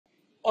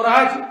और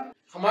आज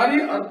हमारी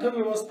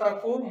अर्थव्यवस्था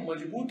को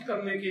मजबूत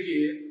करने के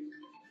लिए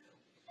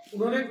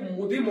उन्होंने एक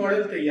मोदी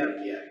मॉडल तैयार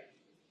किया है।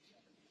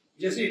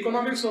 जैसे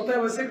इकोनॉमिक्स होता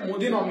है वैसे एक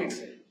मोदीनॉमिक्स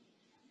है,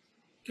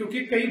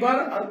 क्योंकि कई बार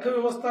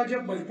अर्थव्यवस्था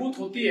जब मजबूत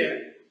होती है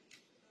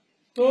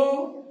तो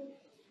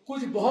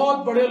कुछ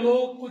बहुत बड़े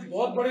लोग, कुछ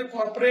बहुत बड़े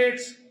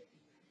कॉर्पोरेट्स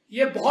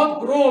ये बहुत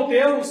ग्रो होते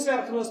हैं और उससे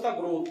अर्थव्यवस्था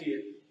ग्रो होती है।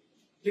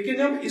 लेकिन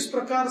जब इस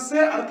प्रकार से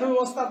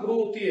अर्थव्यवस्था ग्रो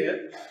होती है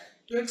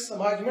तो एक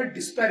समाज में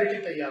डिस्पैरिटी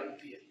तैयार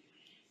होती है।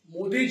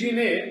 मोदी जी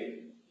ने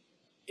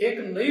एक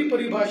नई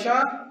परिभाषा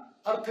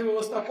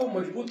अर्थव्यवस्था को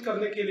मजबूत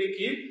करने के लिए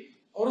की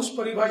और उस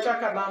परिभाषा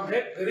का नाम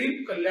है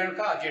गरीब कल्याण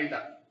का agenda,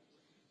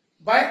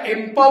 bye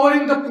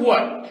empowering the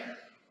poor.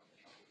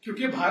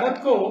 क्योंकि भारत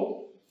को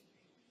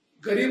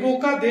गरीबों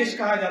का देश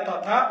कहा जाता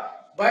था,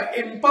 bye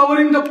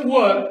empowering the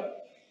poor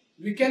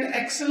we can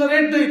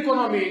accelerate the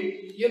economy.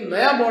 ये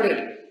नया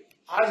मॉडल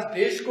आज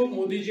देश को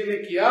मोदी जी ने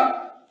किया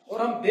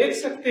और हम देख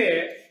सकते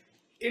हैं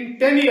इन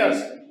 10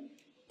 इयर्स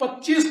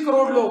 25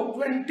 करोड़ लोग,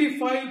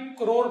 25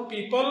 करोड़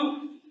पीपल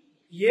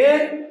ये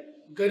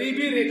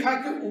गरीबी रेखा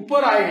के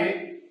ऊपर आए।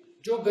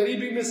 जो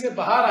गरीबी में से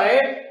बाहर आए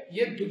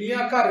ये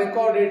दुनिया का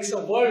record, it's a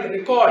world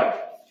record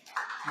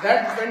that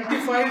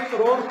 25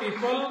 crore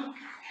people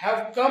have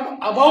come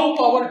above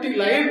poverty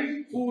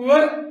line who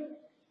were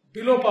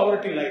below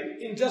poverty line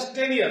in just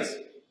 10 years.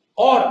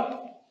 और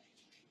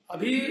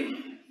अभी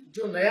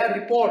जो नया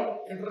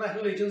रिपोर्ट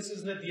इंटरनेशनल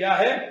एजेंसीज ने दिया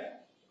है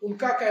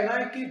उनका कहना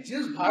है कि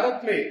जिस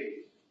भारत में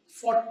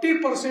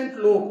 40%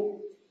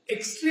 लोग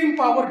एक्सट्रीम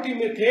पॉवर्टी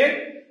में थे,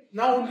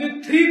 now only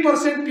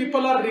 3%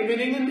 people are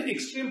remaining in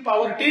extreme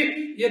poverty.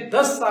 ये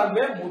 10 साल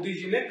में मोदी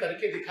जी ने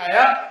करके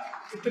दिखाया।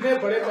 इतने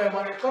बड़े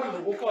पैमाने पर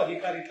लोगों को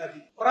अधिकारिता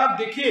दी। और आप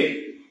देखिए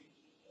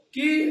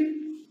कि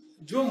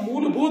जो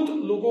मूलभूत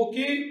लोगों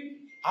की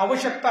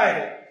आवश्यकता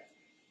है,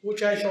 वो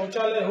चाहे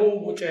शौचालय हो,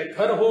 वो चाहे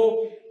घर हो,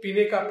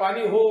 पीने का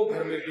पानी हो,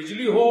 घर में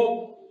बिजली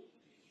हो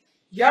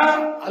या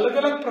अलग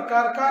अलग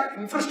प्रकार का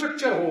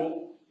इंफ्रास्ट्रक्चर हो,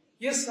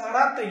 ये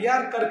सारा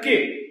तैयार करके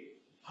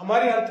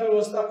हमारी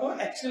अर्थव्यवस्था को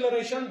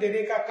एक्सीलरेशन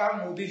देने का काम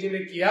मोदी जी ने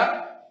किया।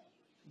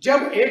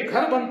 जब एक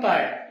घर बनता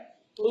है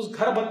तो उस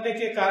घर बनने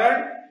के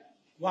कारण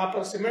वहां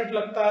पर सीमेंट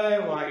लगता है,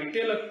 वहां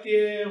ईंटें लगती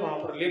है, वहां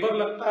पर लेबर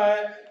लगता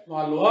है,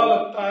 वहां लोहा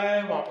लगता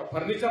है, वहां पर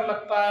फर्नीचर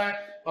लगता है,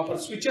 वहां पर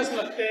स्विचेस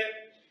लगते हैं।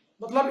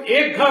 मतलब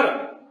एक घर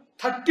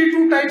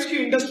 32 टाइप्स की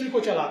इंडस्ट्री को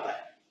चलाता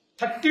है,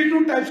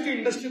 32 टाइप्स की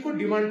इंडस्ट्री को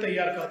डिमांड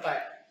तैयार करता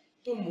है।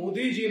 तो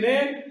मोदी जी ने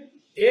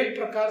एक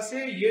प्रकार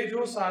से ये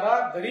जो सारा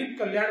गरीब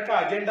कल्याण का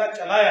एजेंडा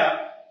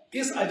चलाया,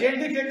 इस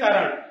एजेंडे के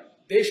कारण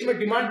देश में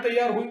डिमांड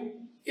तैयार हुई,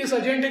 इस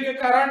एजेंडे के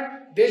कारण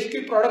देश की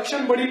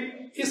प्रोडक्शन बढ़ी,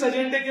 इस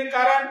एजेंडे के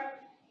कारण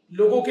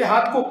लोगों के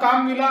हाथ को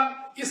काम मिला,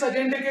 इस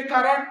एजेंडे के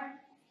कारण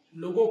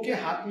लोगों के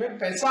हाथ में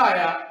पैसा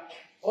आया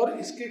और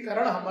इसके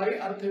कारण हमारी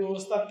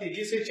अर्थव्यवस्था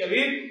तेजी से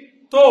चली।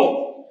 तो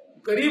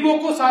गरीबों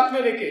को साथ में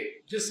लेके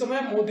जिस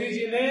समय मोदी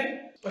जी ने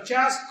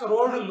 50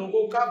 करोड़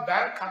लोगों का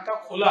बैंक खाता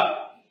खोला,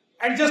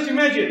 एंड जस्ट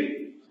इमेजिन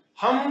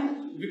हम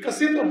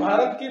विकसित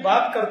भारत की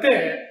बात करते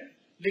हैं,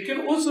 लेकिन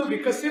उस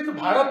विकसित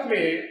भारत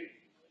में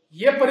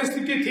यह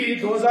परिस्थिति थी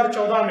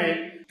 2014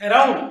 में,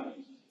 अराउंड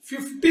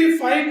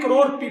 55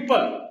 करोड़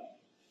पीपल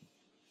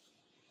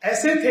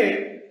ऐसे थे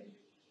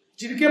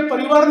जिनके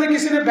परिवार में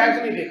किसी ने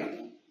बैंक नहीं देखा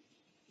था,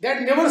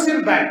 दैट नेवर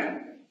सीन बैंक।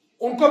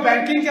 उनको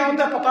बैंकिंग क्या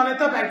होता है पता नहीं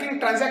था, बैंकिंग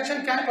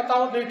ट्रांजैक्शन क्या है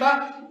पता नहीं था,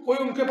 कोई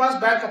उनके पास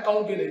बैंक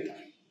अकाउंट भी नहीं था।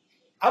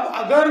 अब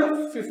अगर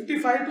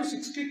 55 to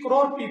 60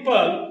 करोड़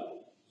पीपल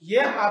ये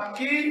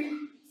आपकी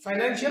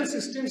फाइनेंशियल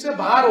सिस्टम से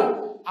बाहर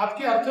हो,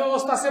 आपकी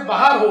अर्थव्यवस्था से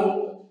बाहर हो,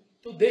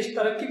 तो देश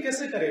तरक्की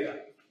कैसे करेगा?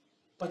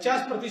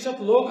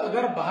 50% लोग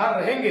अगर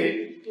बाहर रहेंगे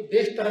तो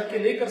देश तरक्की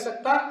नहीं कर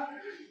सकता।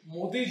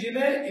 मोदी जी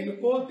ने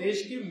इनको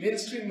देश की मेन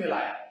स्ट्रीम में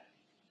लाया,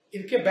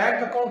 इनके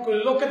बैंक अकाउंट खुले।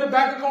 लोग कहते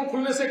बैंक अकाउंट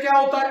खुलने से क्या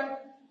होता है,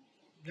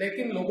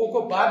 लेकिन लोगों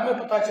को बाद में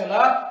पता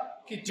चला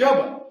कि जब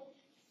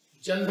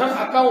जनधन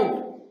अकाउंट,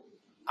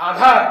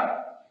 आधार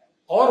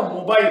और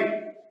मोबाइल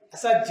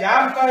ऐसा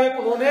जैम का एक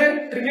उन्होंने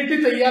ट्रिनिटी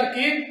तैयार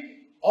की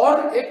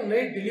और एक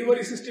नई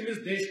डिलीवरी सिस्टम इस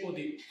देश को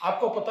दी।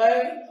 आपको पता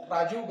है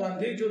राजीव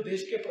गांधी जो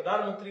देश के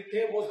प्रधानमंत्री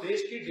थे, वो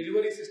देश की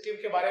डिलीवरी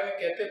सिस्टम के बारे में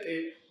कहते थे,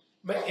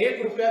 मैं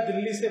 1 रुपया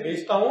दिल्ली से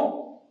भेजता हूं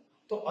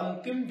तो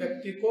अंतिम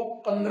व्यक्ति को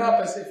 15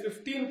 पैसे,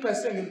 15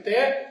 पैसे मिलते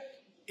हैं,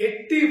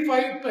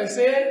 85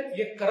 पैसे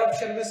ये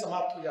करप्शन में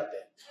समाप्त हो जाते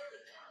हैं।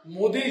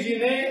 मोदी जी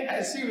ने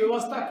ऐसी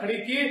व्यवस्था खड़ी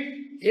की,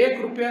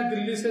 1 रुपया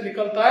दिल्ली से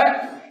निकलता है,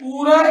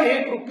 पूरा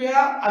 1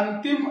 रुपया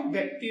अंतिम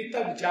व्यक्ति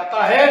तक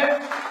जाता है।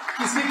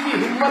 किसी की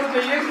हिम्मत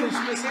नहीं है कि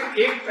उसमें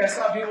से 1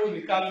 पैसा भी वो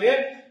निकाल ले।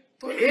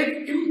 तो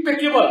एक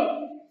इम्पेकेबल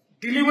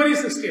डिलीवरी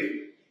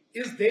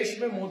सिस्टम इस देश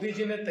में मोदी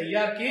जी ने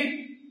तैयार की।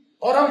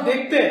 और हम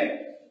देखते हैं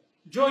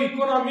जो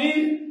इकोनॉमी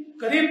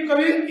करीब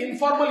करीब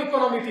इनफॉर्मल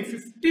इकोनॉमी थी,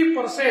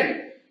 50%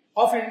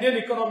 of Indian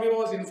economy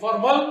was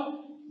informal.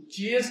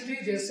 GST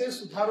जैसे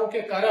सुधारों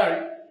के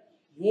कारण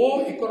वो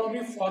इकोनॉमी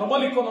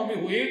फॉर्मल इकोनॉमी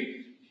हुई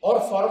और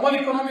फॉर्मल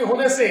इकोनॉमी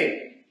होने से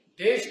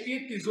देश की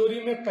तिजोरी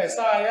में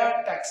पैसा आया,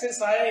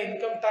 टैक्सेस आए,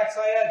 इनकम टैक्स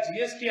आया,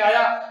 जीएसटी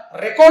आया,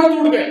 रिकॉर्ड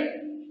टूट गए।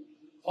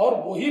 और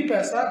वही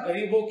पैसा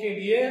गरीबों के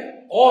लिए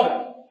और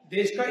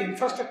देश का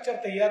इंफ्रास्ट्रक्चर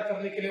तैयार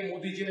करने के लिए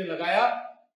मोदी जी ने लगाया।